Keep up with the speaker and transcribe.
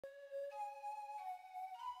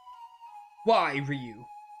Why, Ryu?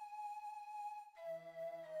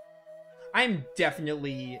 I'm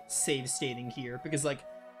definitely save stating here because, like,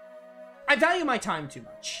 I value my time too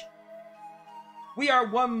much. We are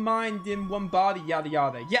one mind in one body, yada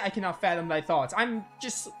yada. Yeah, I cannot fathom thy thoughts. I'm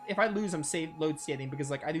just, if I lose, I'm load stating because,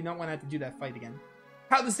 like, I do not want to have to do that fight again.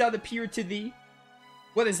 How does that appear to thee?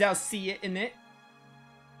 What does thou see it in it?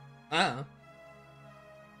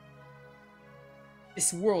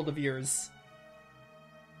 This world of yours.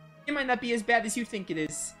 It might not be as bad as you think it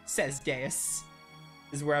is, says Gaius.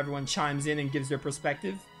 This is where everyone chimes in and gives their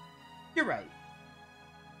perspective. You're right.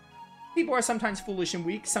 People are sometimes foolish and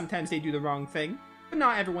weak, sometimes they do the wrong thing, but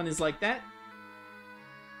not everyone is like that.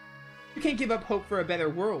 You can't give up hope for a better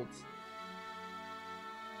world.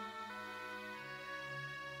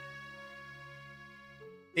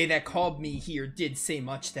 They that called me here did say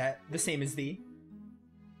much that, the same as thee.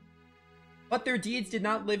 But their deeds did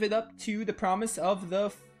not live it up to the promise of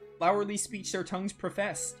the flowery speech their tongues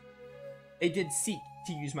professed. They did seek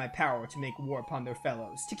to use my power to make war upon their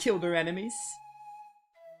fellows, to kill their enemies.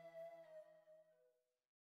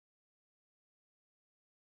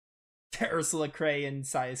 Ursula, Cray, and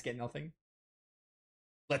Sias get nothing.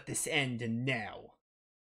 Let this end, and now.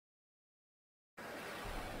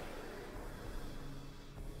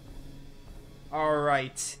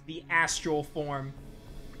 Alright, the Astral form.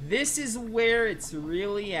 This is where it's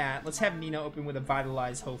really at. Let's have Nina open with a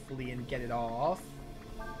Vitalize, hopefully, and get it off.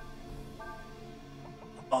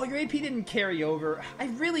 Oh, your AP didn't carry over. I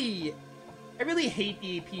really hate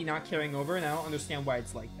the AP not carrying over, and I don't understand why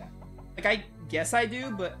it's like that. Like, I guess I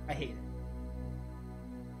do, but I hate it.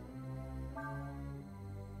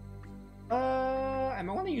 I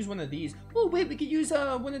might want to use one of these. Oh, wait, we could use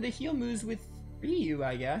one of the heal moves with Ryu,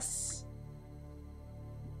 I guess.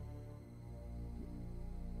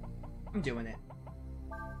 I'm doing it.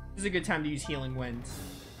 This is a good time to use Healing Wind.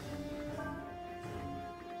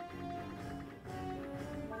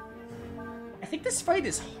 I think this fight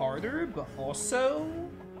is harder, but also...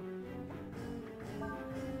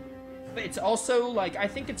 But it's also, like, I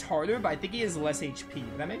think it's harder, but I think he has less HP.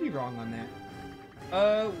 But I may be wrong on that.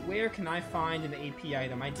 Where can I find an AP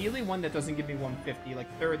item? Ideally one that doesn't give me 150, like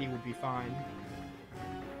 30 would be fine.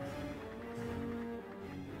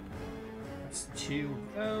 That's 2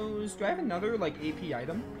 of those. Do I have another, like, AP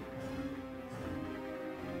item?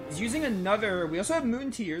 He's using another... We also have Moon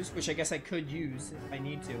Tears, which I guess I could use if I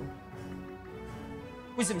need to.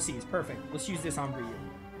 Wisdom Seeds, perfect. Let's use this on Ryu.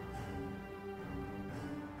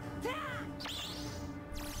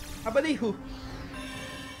 How about who?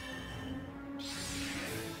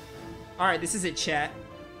 Alright, this is it, chat.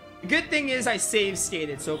 The good thing is I save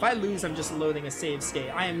stated, so if I lose, I'm just loading a save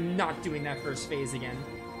state. I am not doing that first phase again.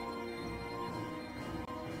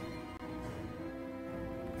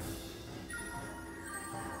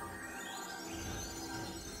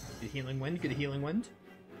 Good healing wind, good healing wind.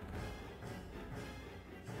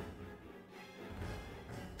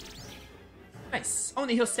 Nice. Oh,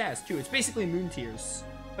 and it heals stats too. It's basically Moon Tears.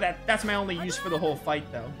 But that's my only use for the whole fight,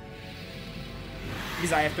 though.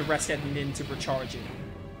 Because I have to rest at Nin to recharge it.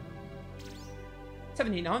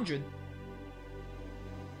 1700.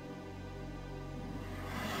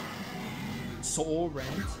 Soul Rend.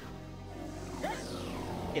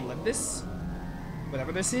 Okay, let this.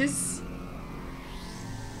 Whatever this is.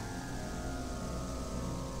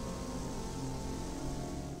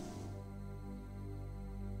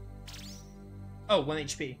 Oh, 1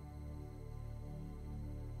 HP.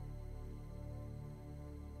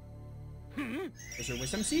 Is there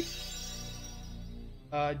Wisdom Seed?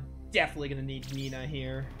 Definitely gonna need Nina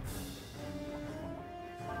here.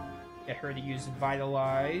 Get her to use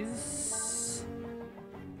Vitalize.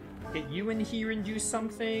 Get you in here and do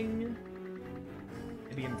something.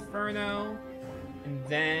 Maybe Inferno. And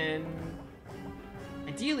then...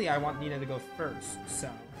 Ideally, I want Nina to go first, so...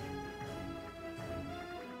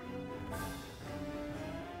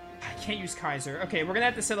 I can't use Kaiser. Okay, we're gonna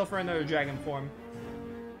have to settle for another Dragon form.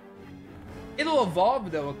 It'll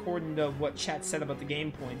evolve, though, according to what chat said about the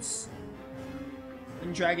game points.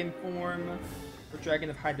 In Dragon form, or Dragon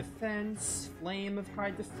of High Defense, Flame of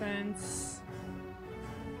High Defense.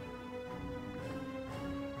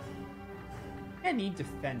 I need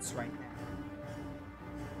defense right now.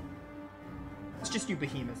 Let's just do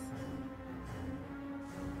Behemoth.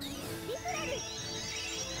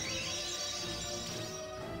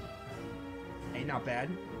 Hey, not bad.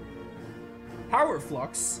 Power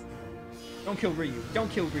Flux. Don't kill Ryu. Don't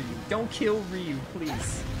kill Ryu. Don't kill Ryu,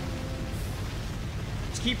 please.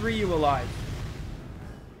 Just keep Ryu alive.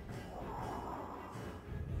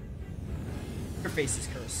 Your face is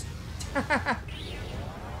cursed.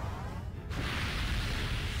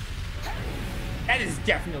 That is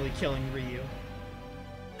definitely killing Ryu.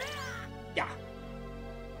 Yeah.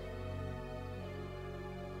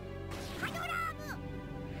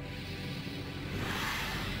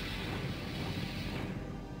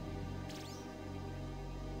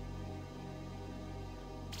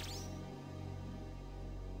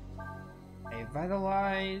 Okay,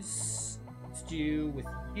 Vitalize. Let's do with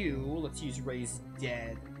you. Let's use Raise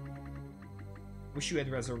Dead. Wish you had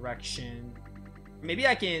Resurrection. Maybe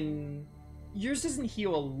I can... Yours doesn't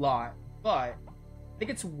heal a lot, but I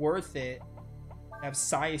think it's worth it to have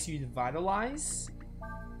Sias use Vitalize.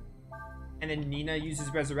 And then Nina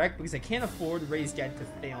uses Resurrect because I can't afford Raise Dead to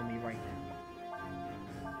fail me right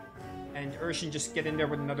now. And Urshin just get in there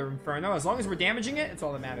with another Inferno. As long as we're damaging it, it's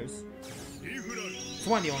all that matters. It's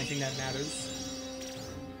one of the only thing that matters.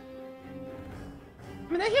 I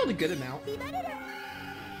mean, that healed a good amount.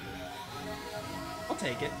 I'll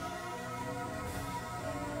take it.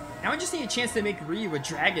 Now I just need a chance to make Ryu a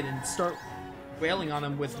dragon and start wailing on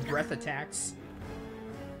him with breath attacks.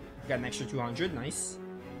 Got an extra 200, nice.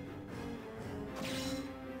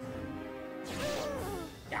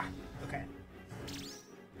 Yeah, okay.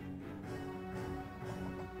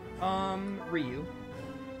 Ryu.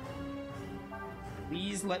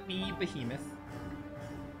 Please let me Behemoth.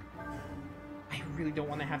 I really don't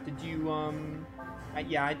want to have to do,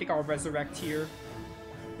 yeah, I think I'll Resurrect here.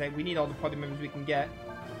 We need all the party members we can get.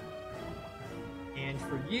 And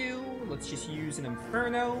for you, let's just use an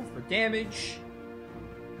Inferno for damage.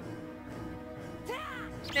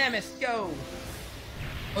 Mammoth, go!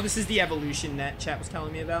 Oh, this is the evolution that chat was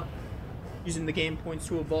telling me about. Using the game points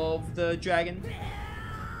to evolve the dragon.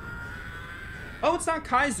 Oh, it's not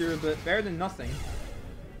Kaiser, but better than nothing.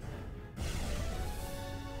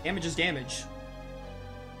 Damage is damage.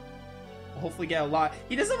 We'll hopefully get a lot.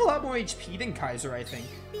 He does have a lot more HP than Kaiser, I think.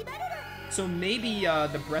 So maybe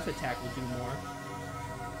the breath attack will do more.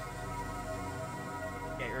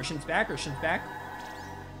 Okay, Urshin's back, Urshin's back.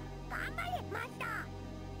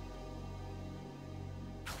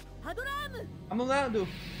 I'm allowed to.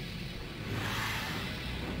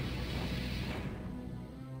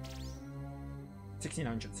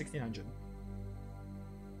 $1,600.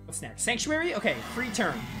 What's next? Sanctuary? Okay, free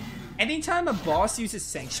turn. Anytime a boss uses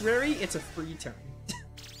Sanctuary, it's a free turn.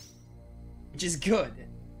 Which is good,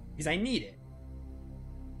 because I need it.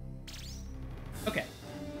 Okay.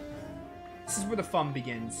 This is where the fun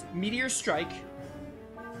begins. Meteor Strike.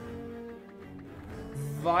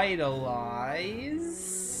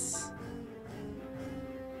 Vitalize.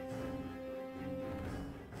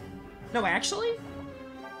 No, actually?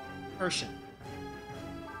 Urshin.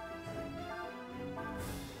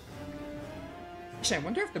 Actually, I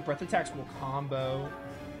wonder if the breath attacks will combo. I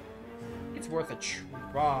think it's worth a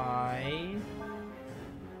try.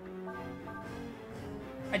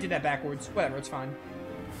 I did that backwards. Whatever, it's fine.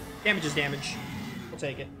 Damage is damage. We'll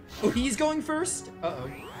take it. Oh, he's going first?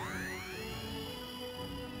 Uh-oh.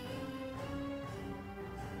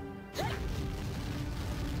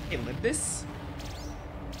 Okay, live this.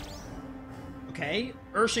 Okay,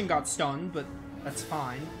 Urshin got stunned, but that's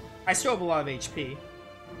fine. I still have a lot of HP.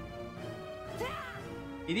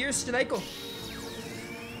 Meteor Strike. I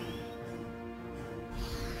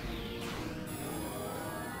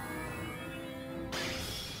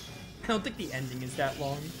don't think the ending is that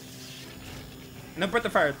long. I know Breath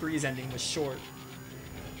of Fire 3's ending was short.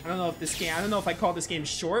 I don't know if this game, I don't know if I call this game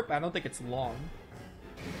short, but I don't think it's long.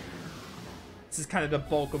 This is kind of the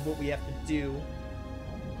bulk of what we have to do.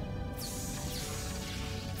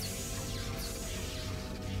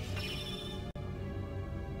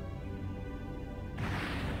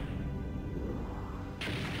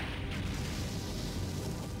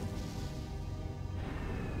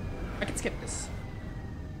 I can skip this.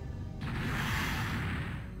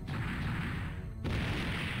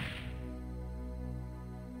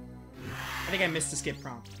 I think I missed the skip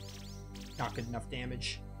prompt. Not good enough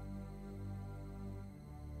damage.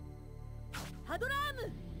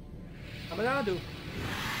 Abalado.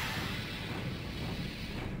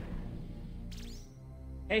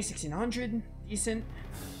 Hey, 1600. Decent.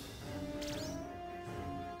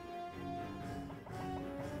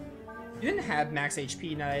 You didn't have max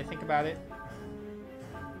HP now that I think about it.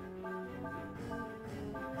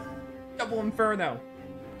 Double Inferno.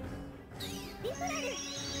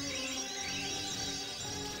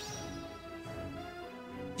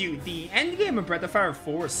 Dude, the endgame of Breath of Fire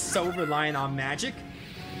 4 is so reliant on magic.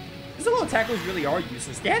 These little attackers really are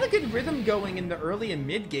useless. They had a good rhythm going in the early and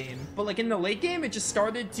mid game, but like in the late game, it just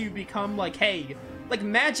started to become like, hey, like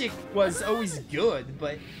magic was always good,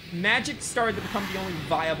 but magic started to become the only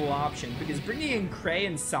viable option because bringing in Cray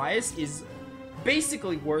and Sias is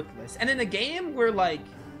basically worthless. And in a game where, like,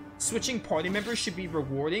 switching party members should be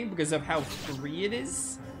rewarding because of how free it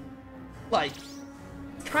is, like,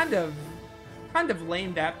 kind of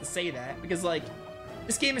lame to have to say that, because, like,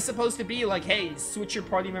 this game is supposed to be like, hey, switch your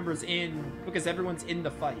party members in because everyone's in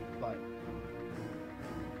the fight, but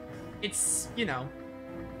it's, you know,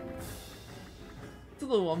 it's a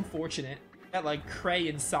little unfortunate that, like, Cray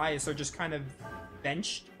and Sias are just kind of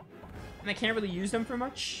benched, and I can't really use them for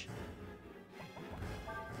much.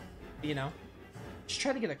 You know, just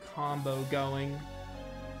try to get a combo going.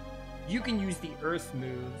 You can use the Earth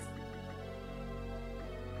move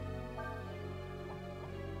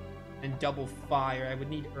and double fire. I would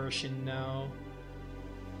need Urshin, no.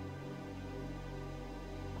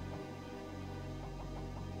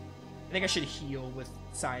 I think I should heal with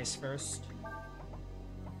Sias first.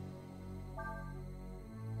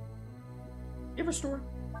 You restore?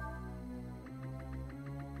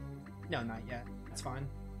 No, not yet. It's fine.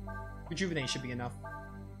 Rejuvenate should be enough.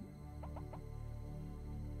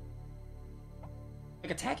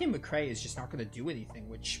 Like, attacking McCray is just not going to do anything,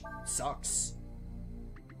 which sucks.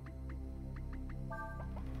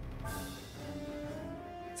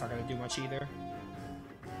 It's not going to do much either.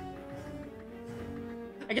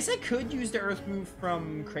 I guess I could use the Earth move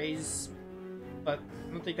from Craze, but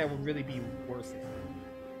I don't think that would really be worth it.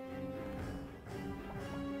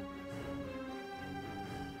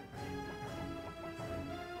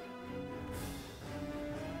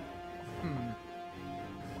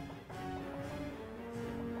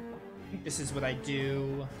 This is what I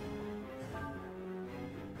do.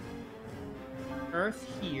 Earth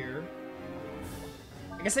here.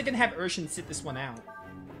 I guess I can have Urshin sit this one out.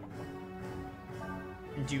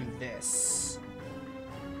 And do this.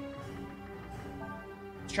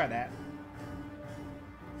 Let's try that.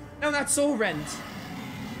 No, not Soul Rend.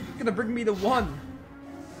 It's gonna bring me to 1.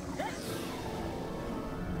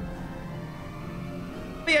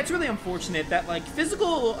 But yeah, it's really unfortunate that, like,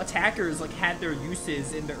 physical attackers, like, had their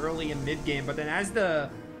uses in the early and mid game, but then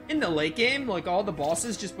in the late game, like, all the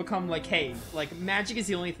bosses just become like, hey, like, magic is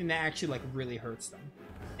the only thing that actually, like, really hurts them.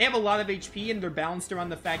 They have a lot of HP and they're balanced around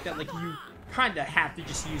the fact that, like, you kind of have to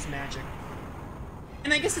just use magic.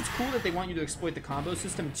 And I guess it's cool that they want you to exploit the combo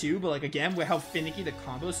system too, but, like, again, with how finicky the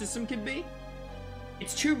combo system can be,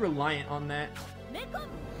 it's too reliant on that.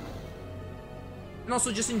 And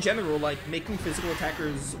also, just in general, like, making physical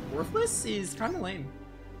attackers worthless is kind of lame.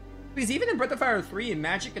 Because even in Breath of Fire 3,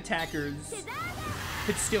 magic attackers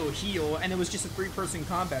could still heal, and it was just a 3-person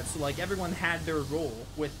combat, so, like, everyone had their role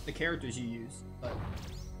with the characters you use. But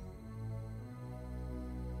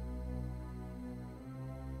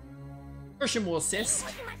Urshin will assist.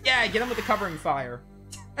 Yeah, get him with the covering fire.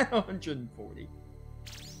 140.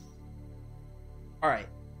 Alright.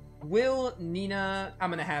 Will Nina...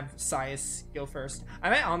 I'm gonna have Sias go first.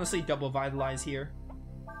 I might honestly double Vitalize here.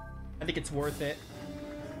 I think it's worth it.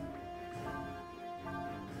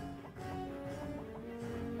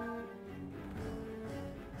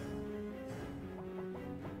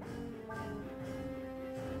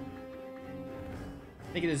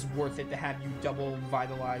 I think it is worth it to have you double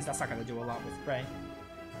Vitalize. That's not gonna do a lot with Prey.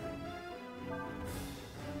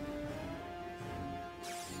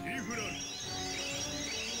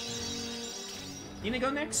 Nina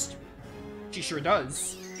go next? She sure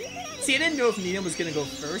does. See, I didn't know if Nina was gonna go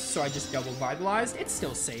first, so I just double Vitalized. It's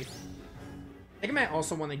still safe. I think I might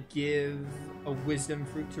also want to give a Wisdom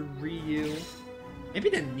Fruit to Ryu.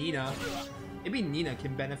 Maybe to Nina. Maybe Nina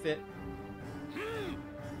can benefit.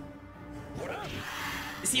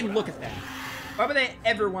 See, look at that. Why would I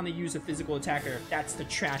ever want to use a physical attacker if that's the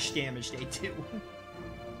trash damage they do?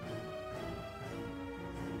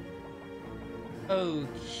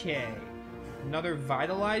 Okay. Another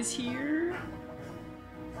Vitalize here.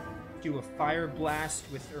 Do a Fire Blast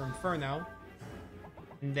with Inferno.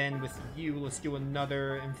 And then with you, let's do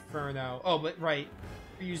another Inferno. Oh, but right.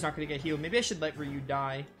 Ryu's not going to get healed. Maybe I should let Ryu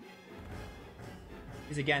die.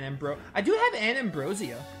 Because again, I do have an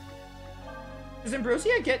Ambrosia. Does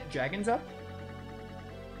Ambrosia get dragons up?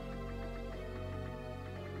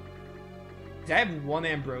 I have 1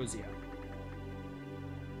 Ambrosia.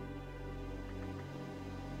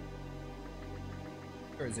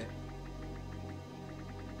 Where is it?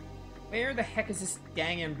 Where the heck is this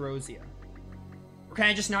dang Ambrosia? Or can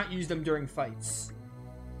I just not use them during fights?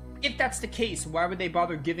 If that's the case, why would they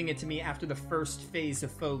bother giving it to me after the first phase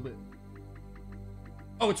of Folu?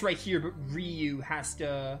 Oh, it's right here, but Ryu has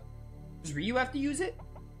to... Does Ryu have to use it?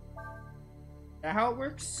 Is that how it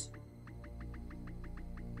works?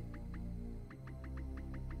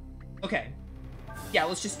 Okay. Yeah,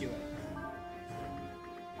 let's just do it.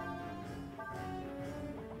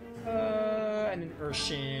 And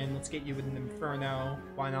Urshin. Let's get you with an Inferno.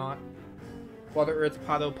 Why not? Water, Earth,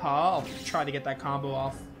 Pado Pa. I'll try to get that combo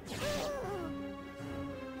off.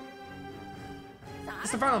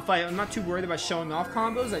 It's the final fight. I'm not too worried about showing off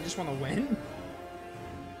combos. I just want to win.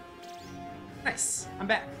 Nice. I'm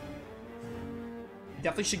back.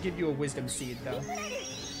 Definitely should give you a Wisdom Seed, though.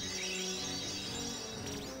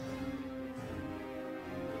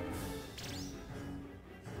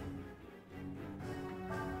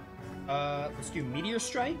 Let's do Meteor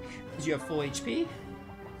Strike, because you have full HP.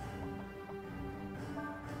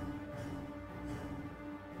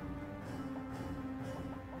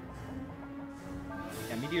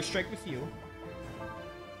 Yeah, Meteor Strike with you.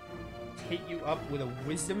 Hit you up with a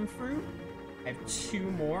Wisdom Fruit. I have 2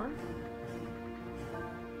 more.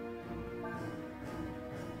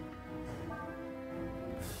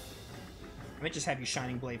 I might just have you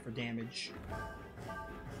Shining Blade for damage.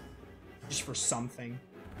 Just for something.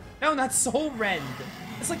 No, not Soul Rend!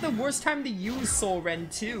 It's like the worst time to use Soul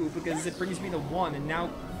Rend too, because it brings me to 1, and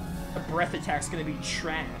now a breath attack's gonna be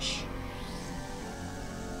trash.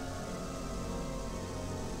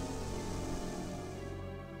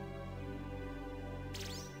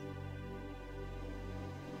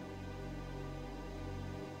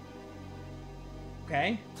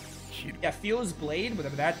 Okay. Yeah, feel his blade,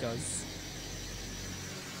 whatever that does.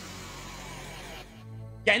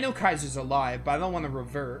 Yeah, I know Kaiser's alive, but I don't want to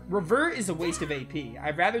revert. Revert is a waste of AP.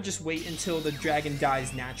 I'd rather just wait until the dragon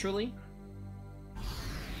dies naturally.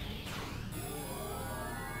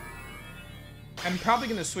 I'm probably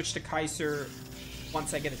going to switch to Kaiser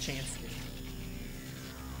once I get a chance to.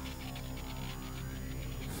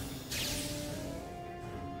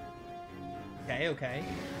 Okay, okay.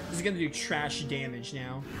 This is going to do trash damage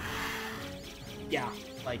now. Yeah,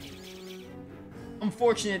 like...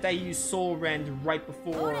 Unfortunate that I used Soul Rend right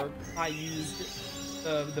before I used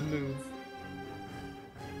the move.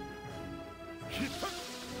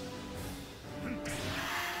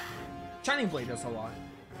 Shining Blade does a lot.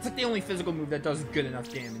 It's like the only physical move that does good enough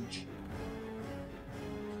damage.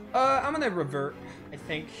 I'm gonna revert, I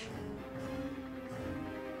think.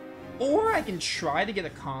 Or I can try to get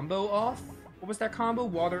a combo off. What was that combo?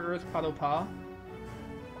 Water, Earth, Pado Pa?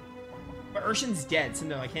 But Urshin's dead, so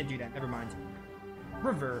no, I can't do that. Never mind.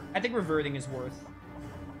 Revert. I think reverting is worth.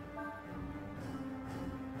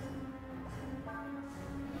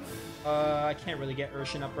 I can't really get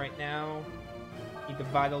Urshin up right now. Need to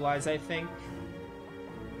Vitalize, I think.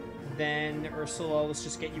 Then, Ursula, let's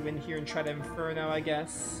just get you in here and try to Inferno, I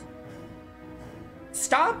guess.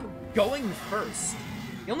 Stop going first!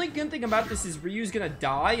 The only good thing about this is Ryu's gonna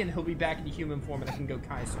die and he'll be back in human form and I can go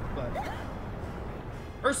Kaiser, but...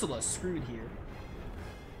 Ursula's screwed here.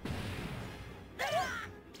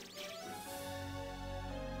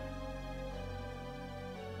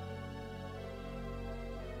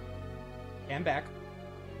 I'm back.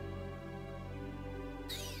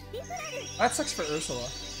 That sucks for Ursula.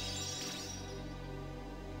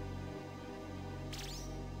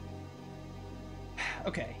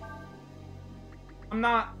 Okay. I'm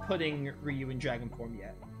not putting Ryu in Dragon form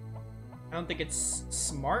yet. I don't think it's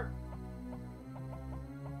smart.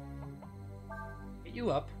 Get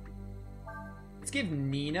you up. Let's give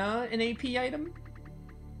Nina an AP item.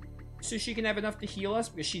 So she can have enough to heal us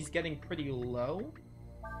because she's getting pretty low.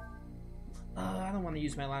 I don't want to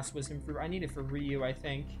use my last Wisdom Fruit. I need it for Ryu, I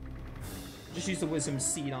think. Just use the Wisdom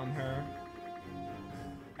Seed on her.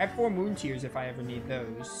 I have 4 Moon Tears if I ever need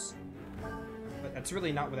those. But that's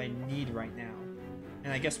really not what I need right now.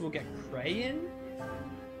 And I guess we'll get Cray in?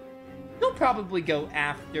 He'll probably go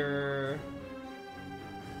after...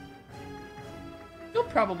 He'll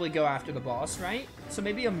probably go after the boss, right? So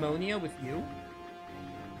maybe Ammonia with you?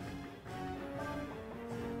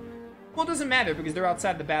 Well, it doesn't matter because they're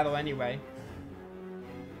outside the battle anyway.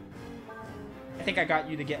 I think I got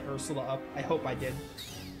you to get Ursula up. I hope I did.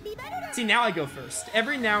 See, now I go first.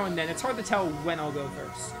 Every now and then, it's hard to tell when I'll go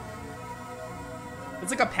first. It's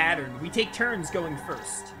like a pattern. We take turns going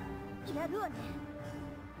first.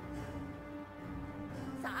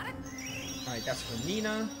 Alright, that's for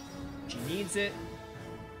Nina. She needs it.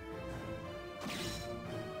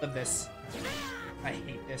 Love this. I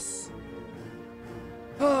hate this.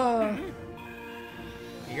 Okay,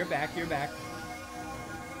 you're back, you're back.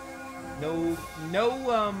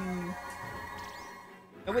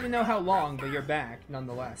 Nobody know how long, but you're back,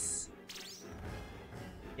 nonetheless.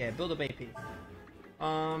 Yeah, build up AP.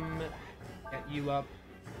 Get you up.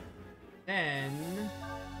 Then...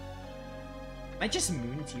 I just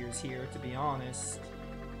Moon Tears here, to be honest.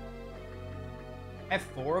 I have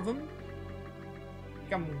 4 of them. I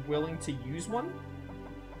think I'm willing to use one.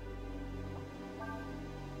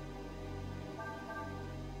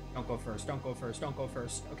 Don't go first. Don't go first. Don't go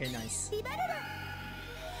first. Okay, nice.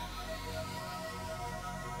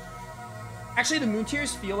 Actually, the moon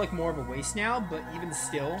tears feel like more of a waste now, but even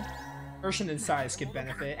still, Urshan and Size could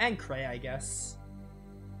benefit. And Cray, I guess.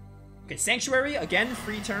 Okay, Sanctuary. Again,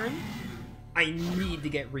 free turn. I need to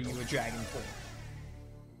get Ryu a dragon form.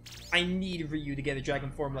 I need Ryu to get a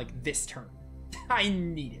dragon form like this turn. I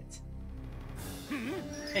need it.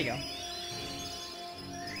 There you go.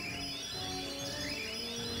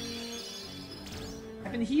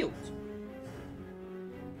 I've been healed.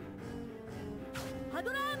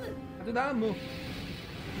 Hadoramu.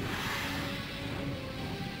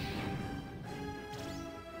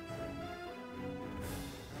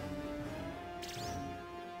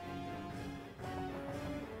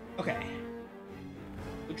 Okay.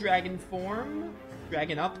 The dragon form.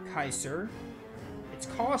 Dragon up, Kaiser. It's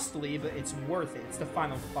costly, but it's worth it. It's the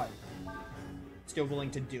final fight. Still willing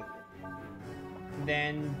to do it. And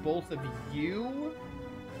then both of you.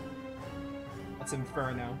 That's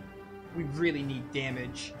Inferno. We really need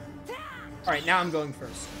damage. Alright, now I'm going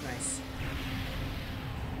first. Nice.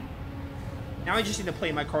 Now I just need to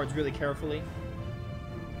play my cards really carefully.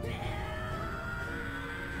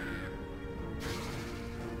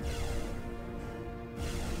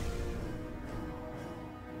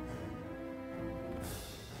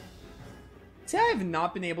 See, I have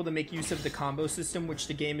not been able to make use of the combo system, which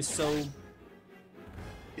the game is so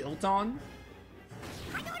built on.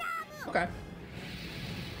 Okay.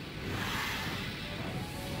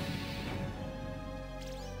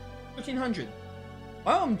 $1,300.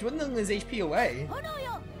 Oh, I'm dwindling his HP away.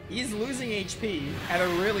 He's losing HP at a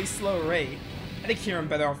really slow rate. I think here I'm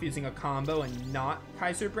better off using a combo and not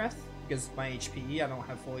Kaiser Breath, because my HP, I don't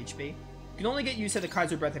have full HP. You can only get used to the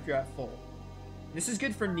Kaiser Breath if you're at full. This is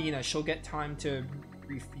good for Nina. She'll get time to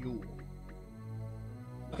refuel.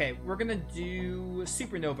 Okay, we're gonna do...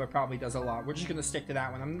 Supernova probably does a lot. We're just gonna stick to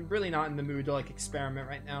that one. I'm really not in the mood to, like, experiment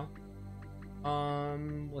right now.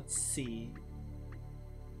 Let's see.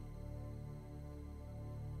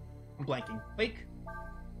 I'm blanking. Wake.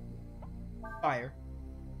 Fire.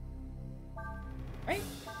 Right?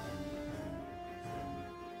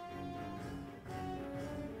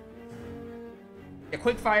 Yeah,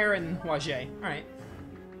 Quick Fire and Huaje. Alright.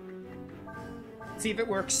 See if it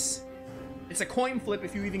works. It's a coin flip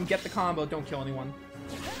if you even get the combo. Don't kill anyone.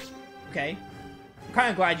 Okay. I'm kind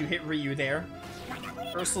of glad you hit Ryu there.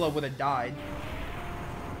 Ursula would have died.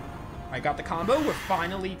 I got the combo. We're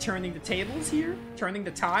finally turning the tables here. Turning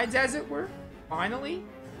the tides, as it were. Finally.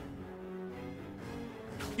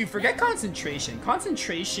 You forget concentration.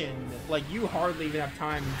 Concentration, like, you hardly even have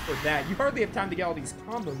time for that. You hardly have time to get all these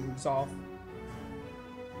combo moves off.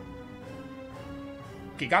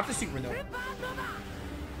 Okay, got the Supernova.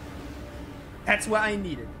 That's what I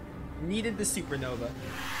needed. Needed the Supernova.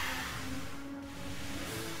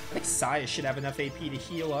 I think Saya should have enough AP to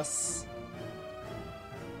heal us.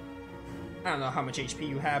 I don't know how much HP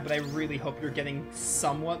you have, but I really hope you're getting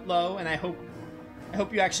somewhat low, and I hope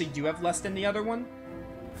you actually do have less than the other one.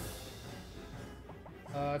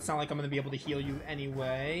 It's not like I'm gonna be able to heal you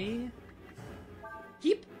anyway.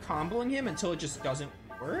 Keep comboing him until it just doesn't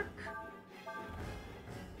work.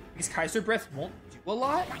 Because Kaiser Breath won't do a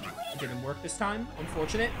lot. It didn't work this time.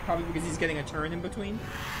 Unfortunate. Probably because he's getting a turn in between.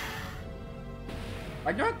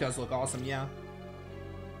 Ragnarok does look awesome, yeah.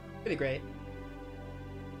 Pretty great.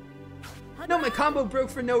 No, my combo broke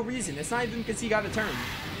for no reason. It's not even because he got a turn.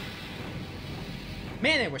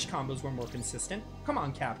 Man, I wish combos were more consistent. Come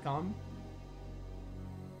on, Capcom.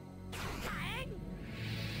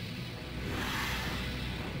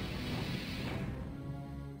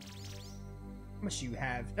 How much do you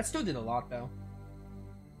have? That still did a lot, though.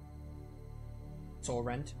 Soul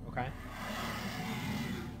Rend, okay.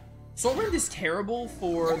 Soul Rend is terrible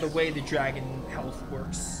for the way the dragon health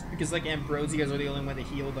works. Because, like, Ambrosias are the only way to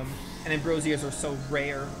heal them. And Ambrosias are so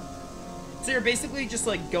rare. So you're basically just,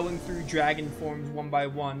 like, going through dragon forms one by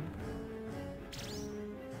one.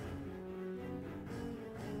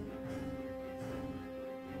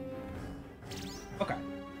 Okay.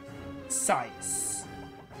 Size.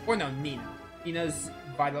 Or no, Nina. Nina's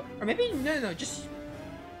vital, or maybe no, just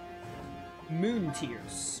moon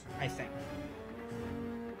tears, I think.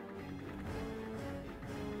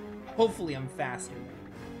 Hopefully I'm faster.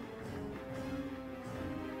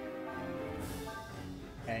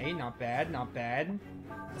 Okay, not bad, not bad.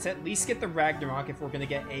 Let's at least get the Ragnarok if we're gonna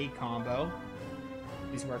get a combo.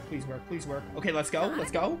 Please work, please work, please work. Okay, let's go,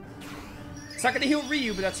 let's go. It's not gonna heal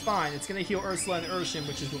Ryu, but that's fine. It's gonna heal Ursula and Urshan,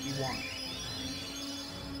 which is what we want.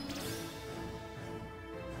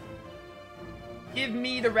 Give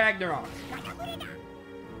me the Ragnarok.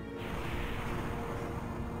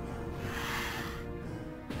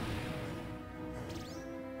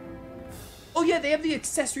 Oh yeah, they have the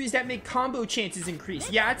accessories that make combo chances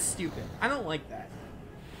increase. Yeah, it's stupid. I don't like that.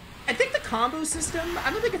 I think the combo system,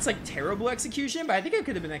 I don't think it's like terrible execution, but I think it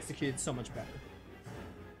could have been executed so much better.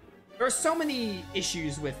 There are so many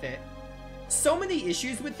issues with it. So many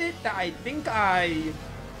issues with it that I think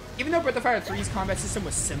even though Breath of Fire 3's combat system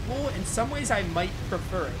was simple, in some ways I might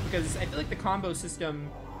prefer it, because I feel like the combo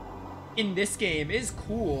system in this game is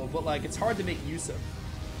cool, but like it's hard to make use of.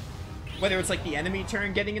 Whether it's like the enemy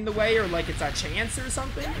turn getting in the way or like it's a chance or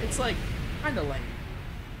something, it's like kind of lame.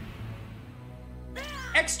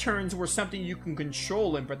 X turns were something you can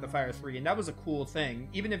control in Breath of Fire 3, and that was a cool thing.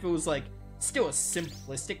 Even if it was like still a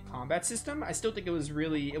simplistic combat system, I still think it was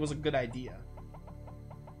a good idea.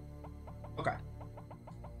 Okay.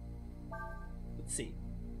 Let's see.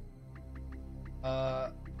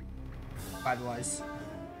 Vitalize.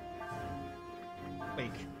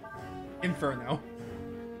 Wake. Inferno.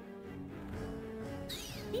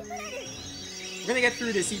 We're gonna get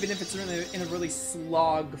through this even if it's in a really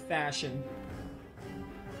slog fashion.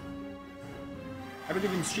 I've already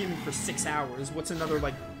been streaming for 6 hours. What's another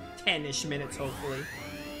like 10-ish minutes hopefully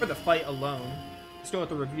for the fight alone. Still have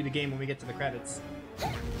to review the game when we get to the credits.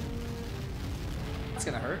 It's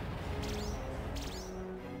gonna hurt.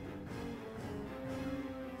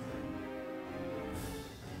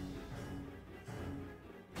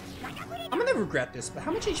 I'm gonna regret this, but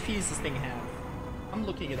how much HP does this thing have? I'm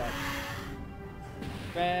looking it up.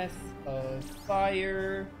 Breath of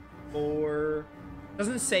Fire, or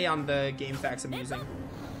doesn't say on the game facts I'm using.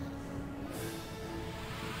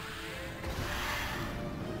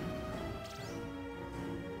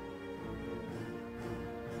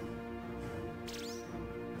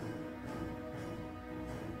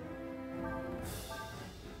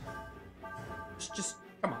 Just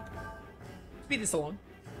come on. Speed this along.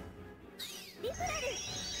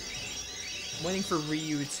 I'm waiting for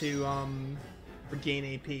Ryu to regain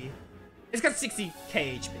AP. It's got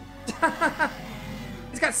 60k HP.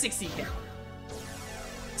 It's got 60k.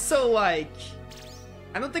 So like,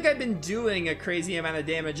 I don't think I've been doing a crazy amount of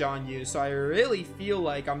damage on you, so I really feel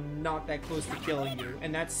like I'm not that close to killing you,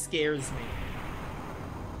 and that scares me.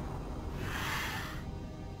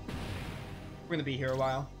 We're gonna be here a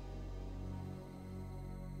while.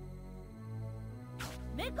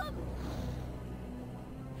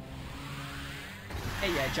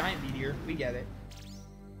 Hey, yeah, giant meteor. We get it.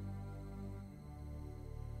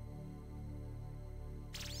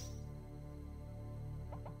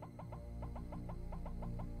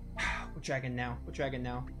 What dragon now? What dragon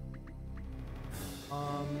now?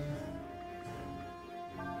 I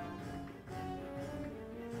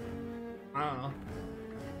don't know.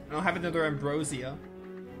 I don't have another Ambrosia.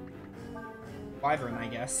 Wyvern, I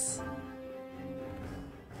guess.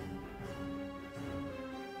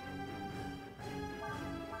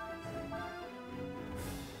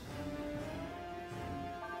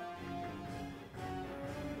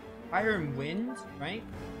 Fire and wind, right?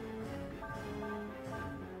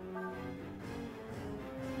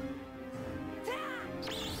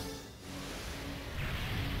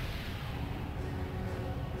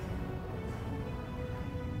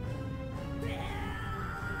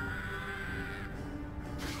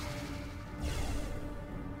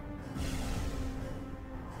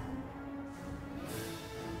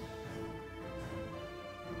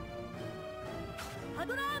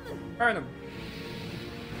 Burn him.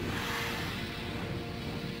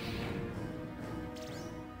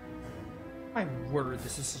 My word,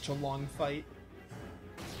 this is such a long fight.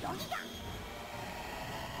 I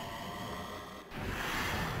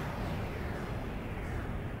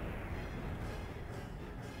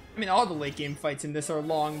mean, all the late game fights in this are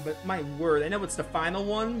long, but my word, I know it's the final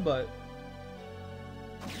one, but...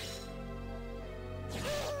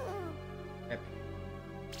 Yep.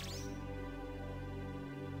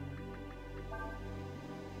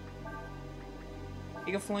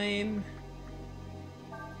 Giga Flame.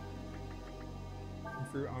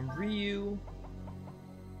 Through on Ryu.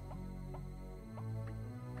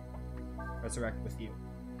 Resurrect with you.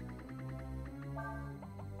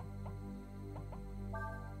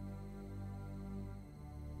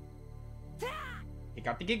 It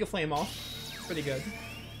got the Giga Flame off. Pretty good.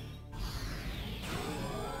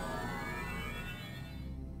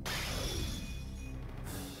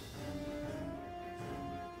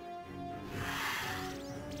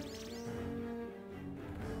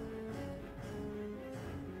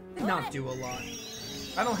 Did not do a lot.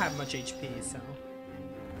 I don't have much HP, so.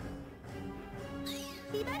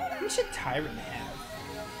 What should Tyrant have?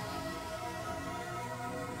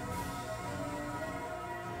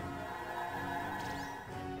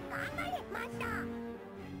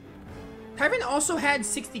 Tyrant also had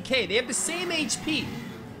 60k. They have the same HP.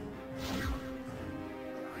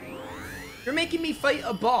 You're making me fight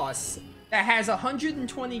a boss that has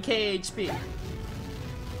 120k HP.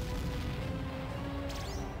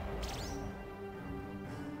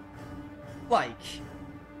 Like,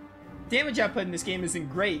 damage output in this game isn't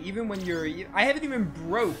great, even when you're... I haven't even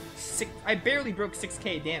broke 6... I barely broke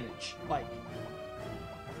 6k damage. Like...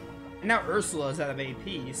 And now Ursula is out of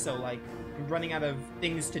AP, so, like, I'm running out of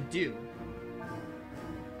things to do.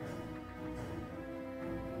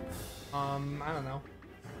 I don't know.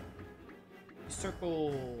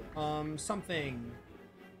 Circle, something.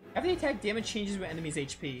 Every attack damage changes with enemy's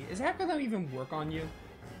HP. Is that gonna even work on you?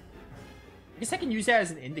 I guess I can use that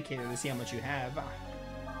as an indicator to see how much you have.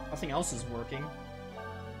 Nothing else is working.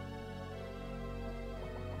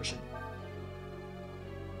 Push it.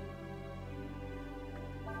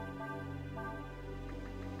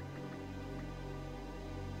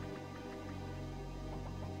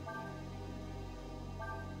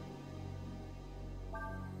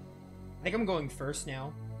 I think I'm going first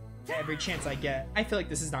now. Every chance I get. I feel like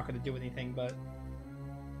this is not going to do anything, but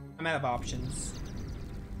I'm out of options.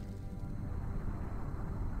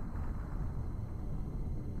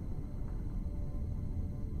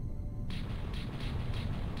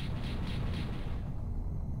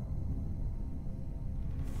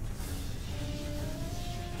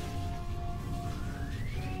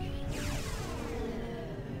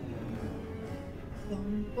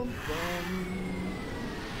 Bum, bum, bum.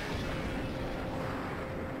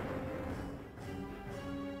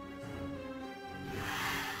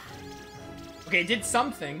 Okay, it did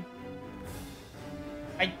something.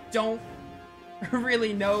 I don't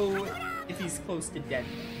really know if he's close to dead.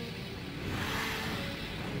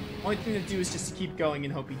 Only thing to do is just to keep going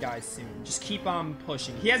and hope he dies soon. Just keep on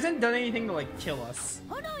pushing. He hasn't done anything to, like, kill us.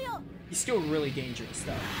 He's still really dangerous,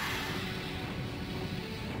 though.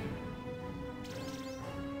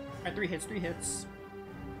 Alright, 3 hits, 3 hits.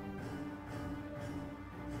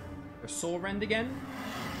 There's Soul Rend again.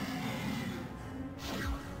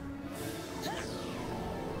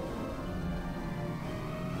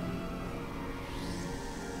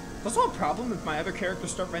 There's also a problem if my other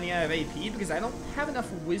characters start running out of AP because I don't have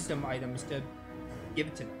enough wisdom items to give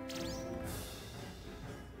it to them.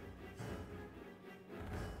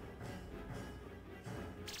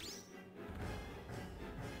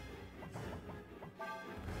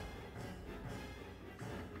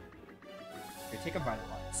 Here, take a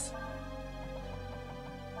Vitalize.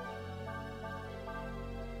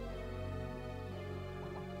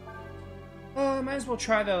 Might as well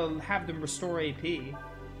try to have them restore AP.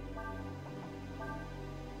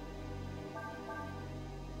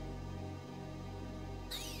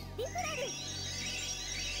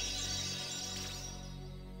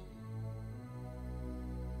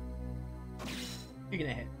 You're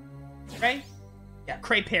gonna hit. Cray? Yeah,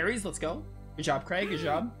 Cray parries, let's go. Good job, Cray, good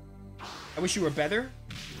job. I wish you were better.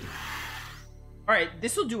 Alright,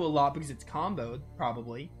 this will do a lot because it's comboed,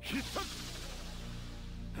 probably.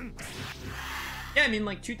 Yeah, I mean,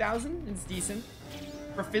 like, 2,000 is decent.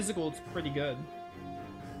 For physical, it's pretty good.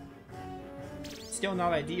 Still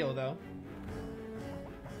not ideal, though.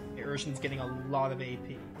 Okay, Urshan's getting a lot of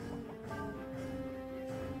AP.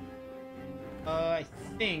 I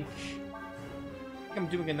think I'm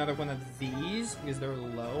doing another one of these because they're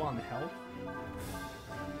low on health.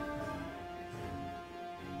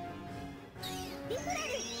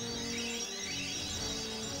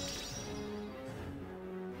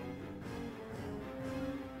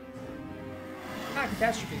 Ah,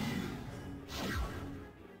 catastrophe.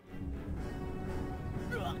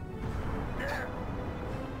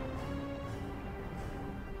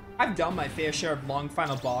 I've done my fair share of long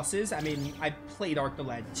final bosses. I mean, I played Arc the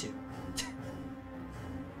Lad too.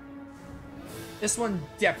 This one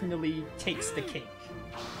definitely takes the cake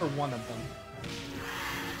for one of them.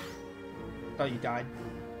 Thought you died.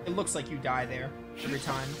 It looks like you die there every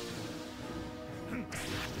time.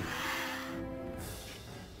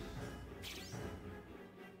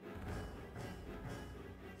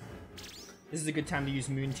 This is a good time to use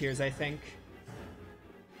Moon Tears, I think.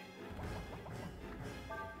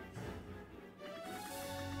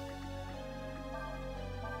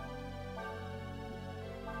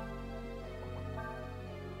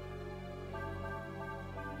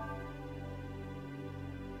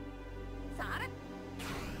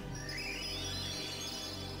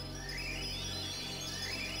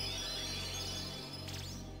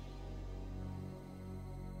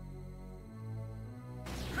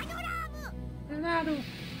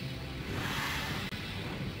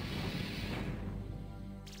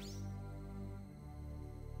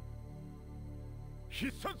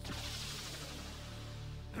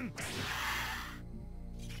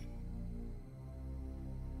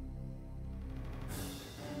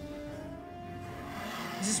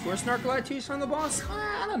 Is this worse than Arclight 2's from the boss?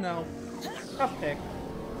 I don't know. Tough pick.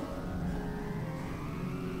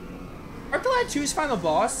 Arclight 2's final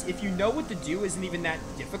boss, if you know what to do, isn't even that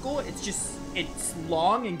difficult. It's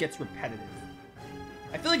long and gets repetitive.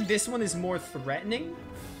 I feel like this one is more threatening.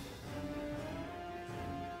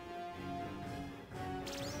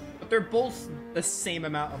 But they're both the same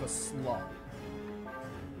amount of a slog.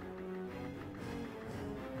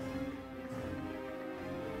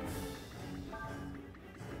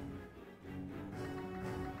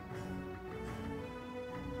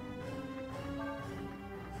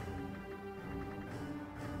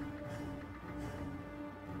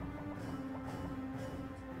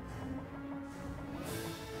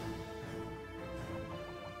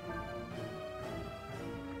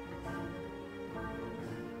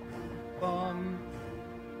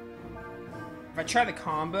 If I try the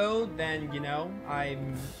combo, then, you know,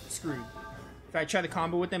 I'm screwed. If I try the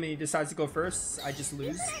combo with him and he decides to go first, I just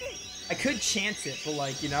lose. I could chance it, but,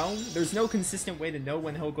 like, you know, there's no consistent way to know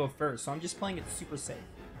when he'll go first, so I'm just playing it super safe.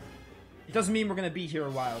 It doesn't mean we're gonna be here a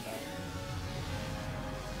while,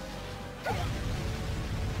 though.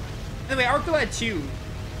 Anyway, Arclight 2.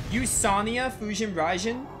 Use Sonya, Fujin,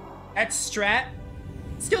 Raijin. At strat,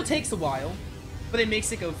 still takes a while, but it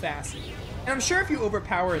makes it go faster. And I'm sure if you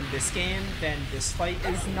overpower in this game, then this fight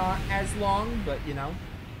is not as long, but, you know.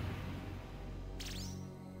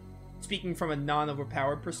 Speaking from a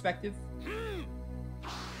non-overpowered perspective.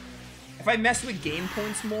 If I messed with game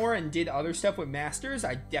points more and did other stuff with masters,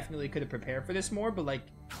 I definitely could have prepared for this more, but, like,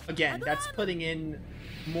 again, that's putting in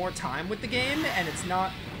more time with the game, and it's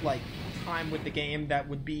not, like, time with the game that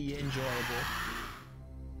would be enjoyable.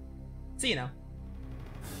 So, you know.